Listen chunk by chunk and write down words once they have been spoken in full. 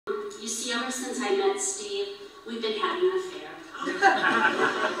You see, ever since I met Steve, we've been having an affair.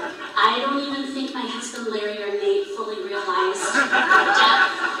 I don't even think my husband Larry or Nate fully realized the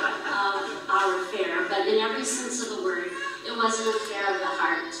depth of our affair, but in every sense of the word, it was an affair of the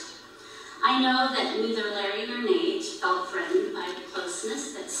heart. I know that neither Larry nor Nate felt threatened by the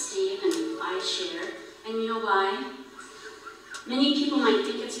closeness that Steve and I shared, and you know why? Many people might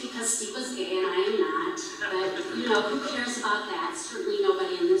think it's because Steve was gay and I am not, but you know, who cares about that? Certainly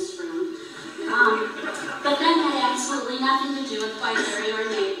nobody in this room. But that had absolutely nothing to do with why Larry or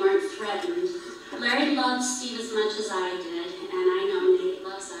Nate weren't threatened. Larry loved Steve as much as I did, and I know Nate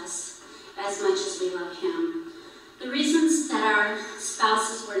loves us as much as we love him. The reasons that our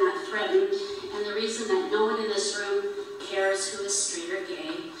spouses were not threatened, and the reason that no one in this room cares who is straight or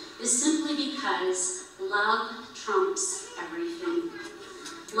gay, is simply because love trumps everything.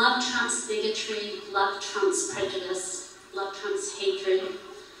 Love trumps bigotry, love trumps prejudice, love trumps hatred.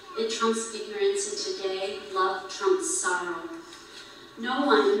 It trumps ignorance, and today, love trumps sorrow. No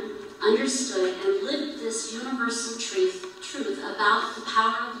one understood and lived this universal truth about the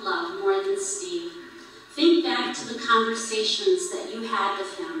power of love more than Steve. Think back to the conversations that you had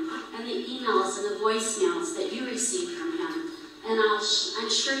with him, and the emails and the voicemails that you received from him. And I'm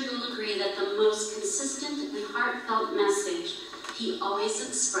sure you'll agree that the most consistent and heartfelt message he always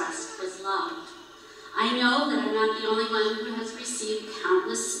expressed was love. I know that I'm not the only one who has received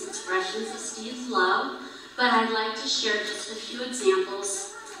countless expressions of Steve's love, but I'd like to share just a few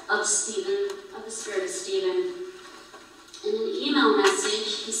examples of the spirit of Stephen. In an email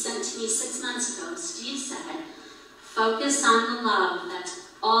message he sent to me 6 months ago, Steve said, "Focus on the love, that's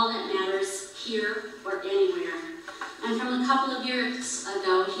all that matters here or anywhere." And from a couple of years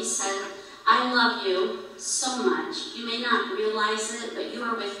ago, he said, "I love you so much. You may not realize it, but you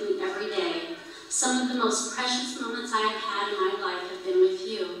are with me every day. Some of the most precious moments I have had in my life have been with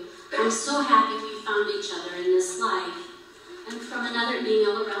you. I'm so happy we found each other in this life." And from another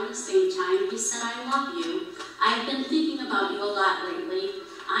email around the same time, he said, "I love you. I've been thinking about you a lot lately.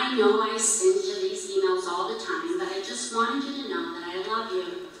 I know I send you these emails all the time, but I just wanted you to know that I love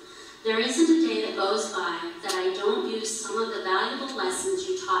you. There isn't a day that goes by that I don't use some of the valuable lessons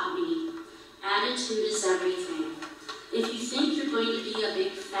you taught me. Attitude is everything. If you think you're going to be a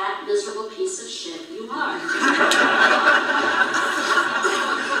big, fat, miserable piece of shit, you are. If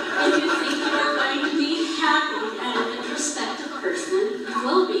you think you are going to be happy and an introspective person, you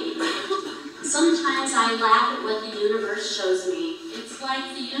will be. Sometimes I laugh at what the universe shows me. It's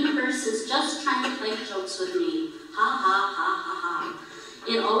like the universe is just trying to play jokes with me. Ha, ha, ha, ha, ha.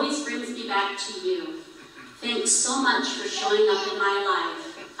 It always brings me back to you. Thanks so much for showing up in my life.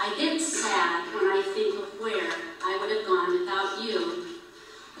 I get sad when I think of where I would have gone without you."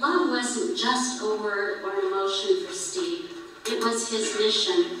 Love wasn't just a word or an emotion for Steve. It was his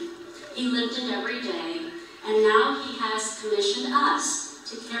mission. He lived it every day, and now he has commissioned us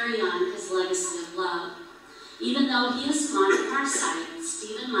to carry on his legacy of love. Even though he is gone from our sight,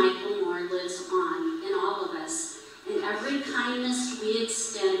 Stephen Michael Moore lives on in all of us. In every kindness we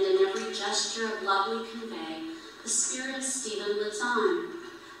extend and every gesture of love we convey, the spirit of Stephen lives on.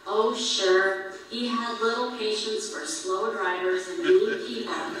 Oh, sure, he had little patience for slow drivers and mean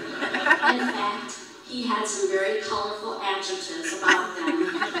people. In fact, he had some very colorful adjectives about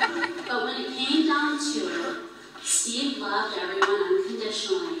them. But when it came down to it, Steve loved everyone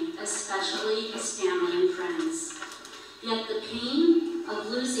unconditionally, especially his family and friends. Yet the pain of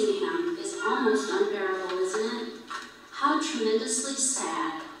losing him is almost unbearable, isn't it? How tremendously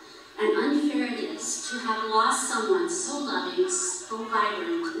sad and unfair it is to have lost someone so loving, so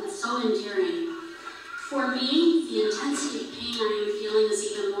vibrant, and so endearing. For me, the intensity of pain I am feeling is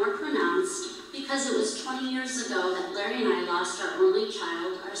even more pronounced because it was 20 years ago that Larry and I lost our only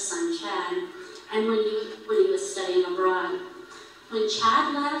child, our son Chad, and when he was studying abroad. When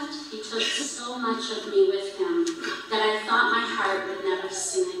Chad left, he took so much of me with him that I thought my heart would never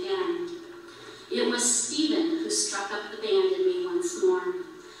sing again. It was Stephen who struck up the band in me once more.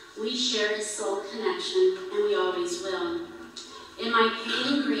 We shared a soul connection, and we always will. In my pain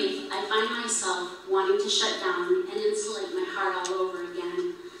and grief, I find myself wanting to shut down and insulate my heart all over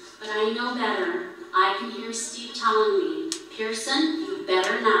again. But I know better. I can hear Steve telling me, "Pearson, you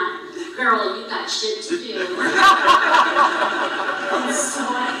better not. Girl, you got shit to do." And so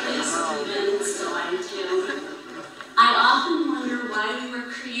I do, Stephen, and so I do. I often wonder why we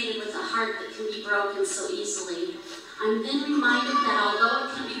were created with a heart that can be broken so easily. I'm then reminded that although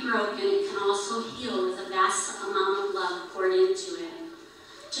it can be broken, it can also heal with a vast amount of love poured into it.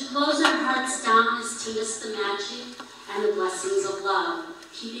 To close our hearts down is to miss the magic and the blessings of love.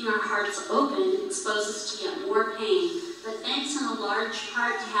 Keeping our hearts open exposes us to yet more pain but thanks in a large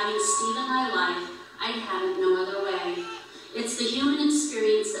part to having Steve in my life, I'd have it no other way. It's the human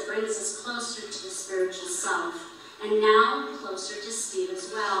experience that brings us closer to the spiritual self, and now closer to Steve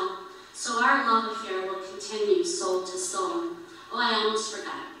as well. So our love affair will continue soul to soul. Oh, I almost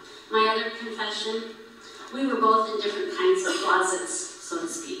forgot. My other confession, we were both in different kinds of closets, so to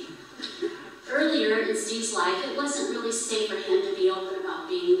speak. Earlier in Steve's life, it wasn't really safe for him to be open about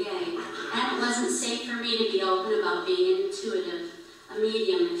being gay, and it wasn't safe for me to be open about being an intuitive, a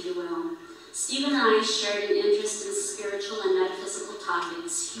medium, if you will. Steve and I shared an interest in spiritual and metaphysical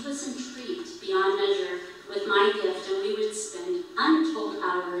topics. He was intrigued beyond measure with my gift, and we would spend untold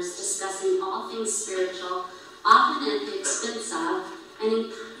hours discussing all things spiritual, often at the expense of, and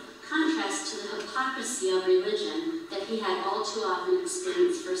in contrast to the hypocrisy of religion that he had all too often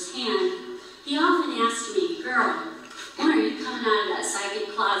experienced firsthand. He often asked me, "Girl, when are you coming out of that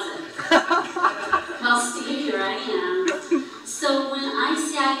psychic closet?" Well, Steve, here I am. So when I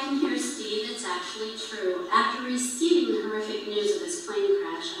say I can hear Steve, it's actually true. After receiving the horrific news of his plane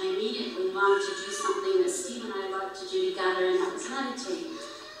crash, I immediately longed to do something that Steve and I love to do together, and that was meditate.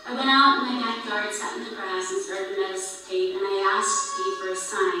 I went out in my backyard, sat in the grass, and started to meditate, and I asked Steve for a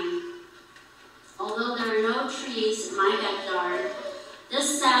sign. Although there are no trees in my backyard,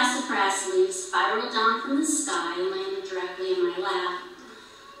 this sassafras leaf spiraled down from the sky and landed directly in my lap.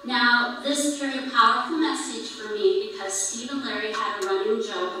 Now, this carried a powerful message for me because Steve and Larry had a running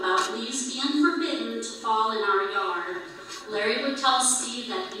joke about leaves being forbidden to fall in our yard. Larry would tell Steve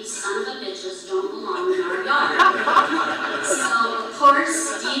that these son of a bitches don't belong in our yard. So, of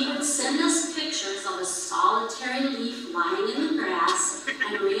course, Steve would send us pictures of a solitary leaf lying in the grass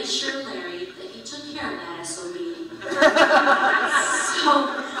and reassure Larry that he took care of that SOB. So,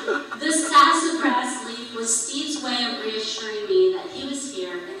 this sassafras leaf was Steve's way of reassuring me that he was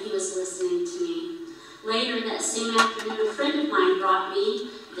here and he was listening to me. Later that same afternoon, a friend of mine brought me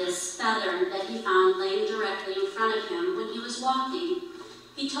this feather that he found laying directly in front of him when he was walking.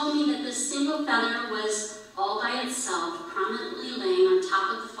 He told me that this single feather was all by itself, prominently laying on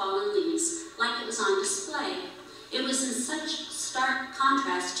top of the fallen leaves, like it was on display. It was in such stark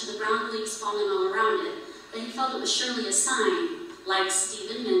contrast to the brown leaves falling all around it that he felt it was surely a sign. Like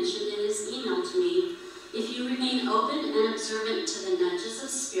Stephen mentioned in his email to me, if you remain open and observant to the nudges of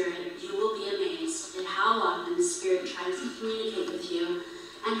Spirit, you will be amazed at how often the Spirit tries to communicate with you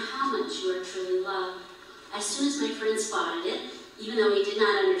and how much you are truly loved. As soon as my friend spotted it, even though he did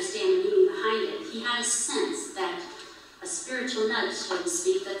not understand the meaning behind it, he had a sense that a spiritual nudge, so to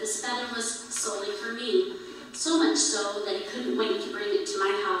speak, that this feather was solely for me. So much so that he couldn't wait to bring it to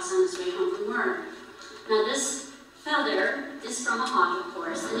my house on his way home from work. Now this feather is from a hawk, of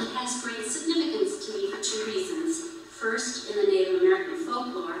course, and it has great significance to me for two reasons. First, in the Native American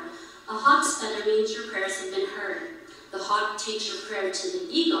folklore, a hawk's feather means your prayers have been heard. The hawk takes your prayer to the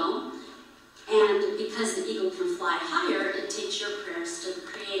eagle, and because the eagle can fly higher, it takes your prayers to the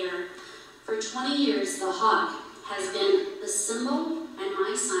Creator. For 20 years, the hawk has been the symbol and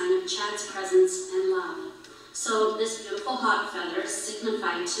my sign of Chad's presence and love. So this beautiful hawk feather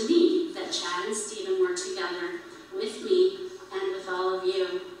signified to me that Chad and Stephen were together with me and with all of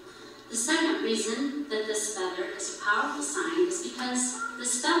you. The second reason that this feather is a powerful sign is because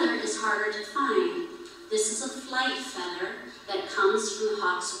this feather is harder to find. This is a flight feather that comes from the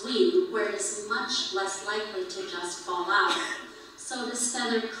hawk's wing, where it is much less likely to just fall out. So this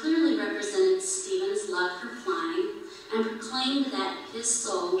feather clearly represented Stephen's love for flying and proclaimed that his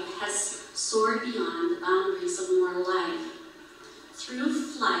soul has soared beyond the boundaries of mortal life. Through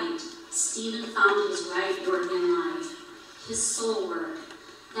flight, Stephen found his right work in life, his soul work.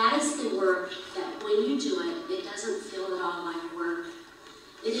 That is the work that when you do it, it doesn't feel at all like work.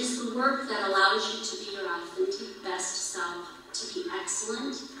 It is the work that allows you to be your authentic best self, to be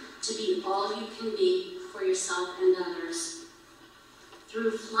excellent, to be all you can be for yourself and others.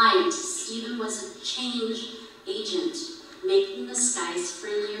 Through flight, Stephen was a change agent, making the skies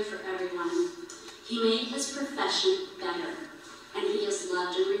friendlier for everyone. He made his profession better, and he is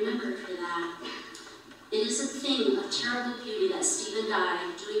loved and remembered for that. It is a thing of terrible beauty that Stephen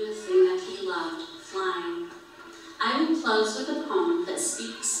died doing the thing that he loved, flying. I will close with a poem that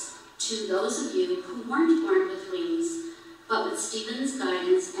speaks to those of you who weren't born with wings, but with Stephen's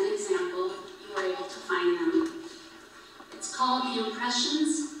guidance and example, you were able to find them. It's called The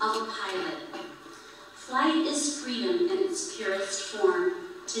Impressions of a Pilot. Flight is freedom in its purest form,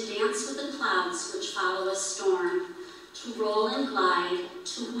 to dance with the clouds which follow a storm, to roll and glide,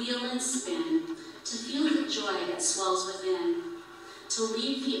 to wheel and spin, to feel the joy that swells within, to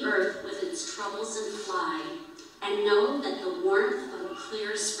leave the earth with its troubles and fly, and know that the warmth of a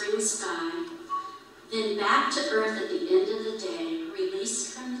clear spring sky, Then back to earth at the end of the day,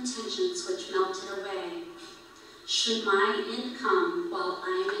 released from the tensions which melted away. Should my end come while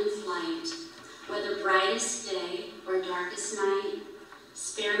I'm in flight, whether brightest day or darkest night,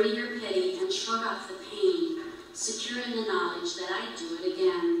 spare me your pity and shrug off the pain, secure in the knowledge that I'd do it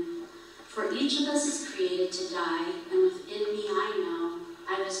again. For each of us is created to die, and within me I know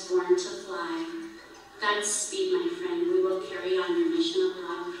I was born to fly. Godspeed, my friend. We will carry on your mission of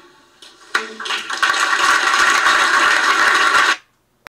love.